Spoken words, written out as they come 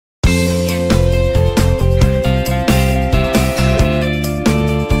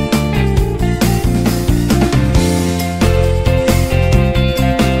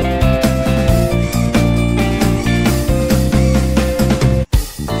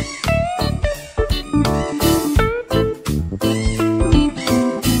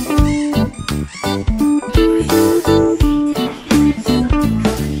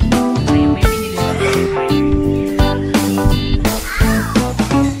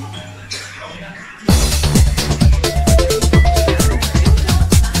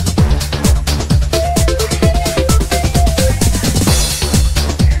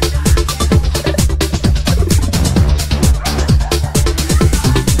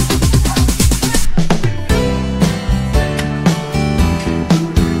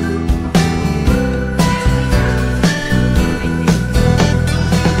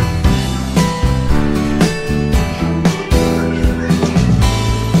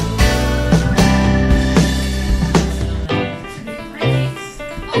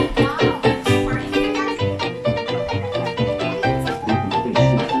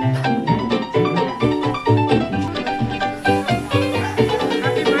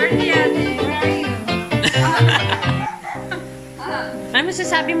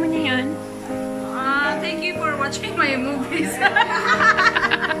sabi mo na yun? Thank you for watching my movies.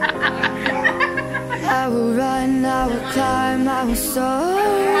 I will run, I will climb, I will soar.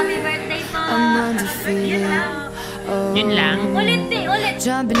 Happy birthday po. I'm undefeated. Oh, Yun lang. Ulit.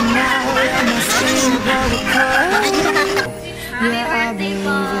 jumping out of my skin, but we're cold. Yeah, I believe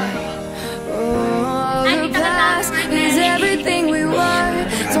it. Oh, the past is everything we were.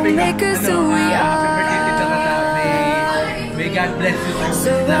 Don't make us who we are. May God bless you.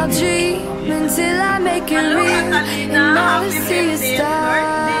 So I'll dream until I make it real, and all I see is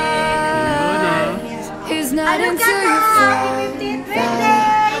stars. It's not until you fall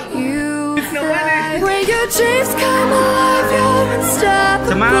that you fly. When your dreams come alive, you're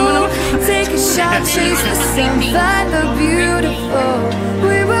unstoppable. Take a shot, chase the sun, find the beautiful.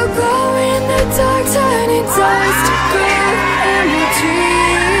 We will go in the dark, turning dust to gold, and we'll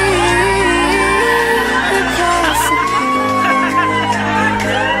dream impossible.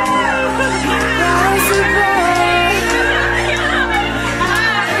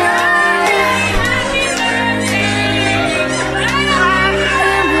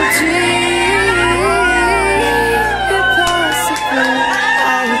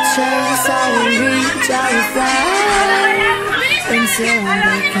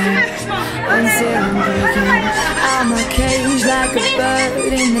 Until I'm breaking, I'm a cage like a bird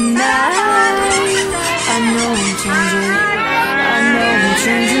in the night. I know I'm changing,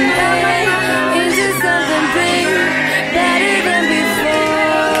 into something big, better than before.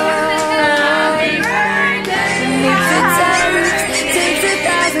 And if it takes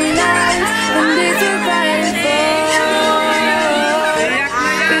 1,000 lives, and it's a fighting for.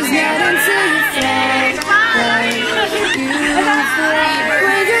 It's not until you fly, you fly.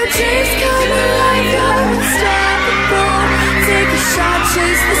 Dreams come alive, you're unstoppable. Take a shot,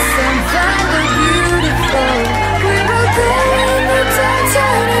 chase the sun, find the beautiful. We will go in the dark,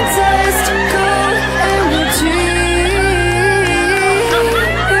 turning dust to gold, and we'll dream impossible.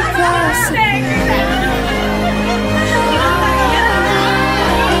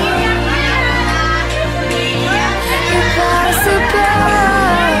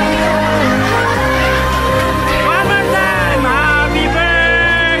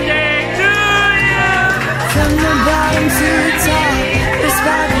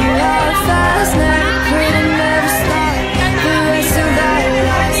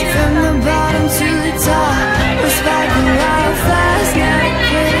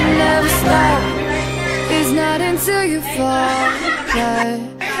 Until you fall, that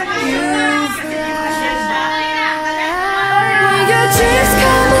you fly. When your dreams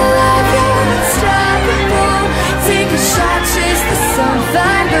come alive, you're unstoppable. Take a shot, chase the sun,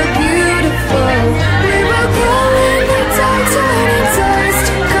 find the beautiful. We will go in the dark, turning dust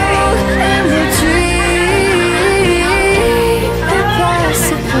to gold, and we'll dream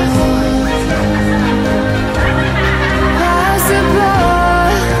impossible.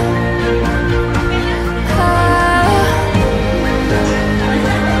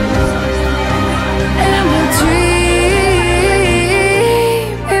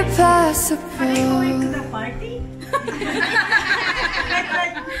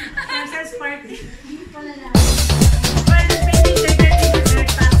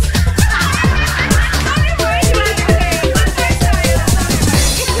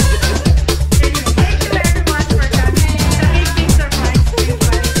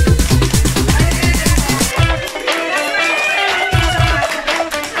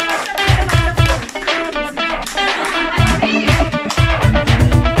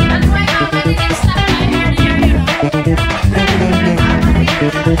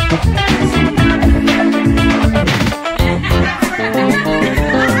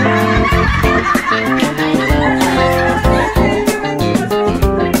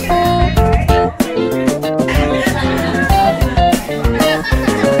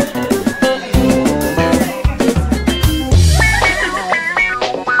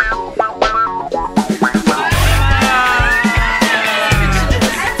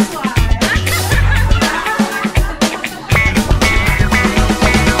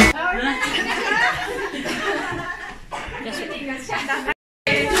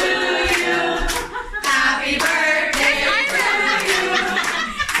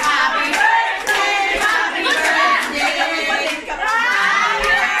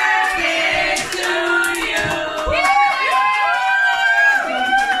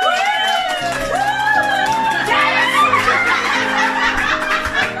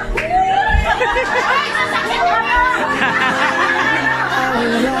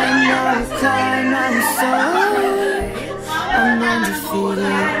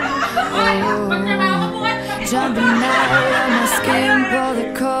 jumping out of my skin, pull the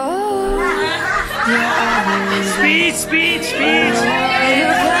cord. Yeah, I believe Speech, speech, speech.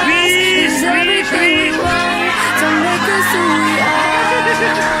 your past is everything we want. Don't make us who we are.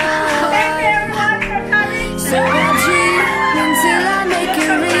 So I dream until I make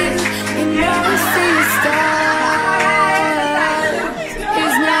it real, and never see a star.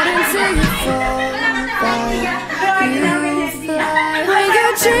 It's not until you fall that you fly. When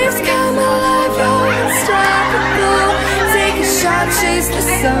your dreams come alive, you're unstoppable. Take a shot, chase the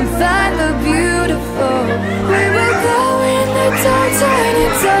sun, find the beautiful. We will go in the dark,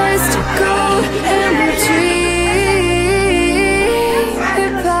 turning dust to gold, and we'll dream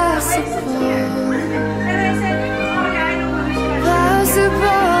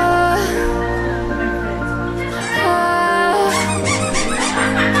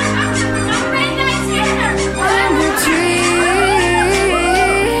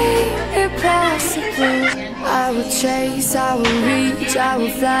impossible. I will chase, I will reach, I will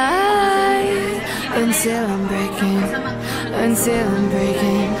fly until I'm breaking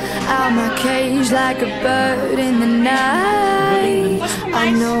out my cage like a bird in the night. I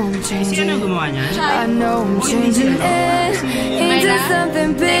know I'm changing, I know I'm changing it into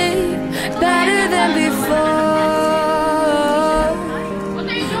something big, better than before.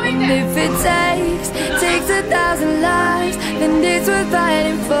 And if it takes 1,000 lives, then it's worth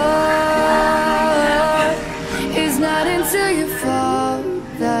fighting for. It's not until you fall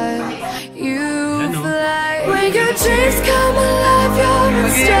that you fly. When your dreams come alive, you're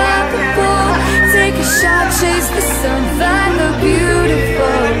unstoppable. Take a shot, chase the sun, find the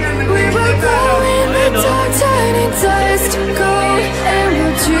beautiful. We will go in the dark, turning dust to gold, and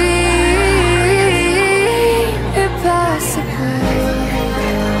we'll dream impossible.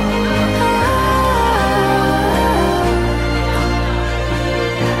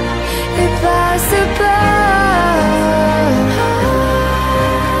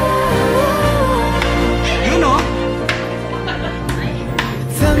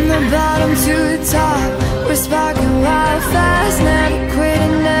 Bottom to the top, we're sparking wild fast. Never quit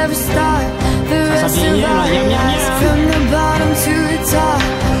and never stop. The rest of our lives. From the bottom to the top,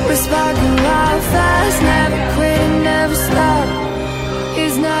 we're sparking wild fast. Never quit and never stop.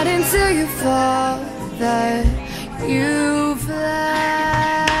 It's not until you fall that you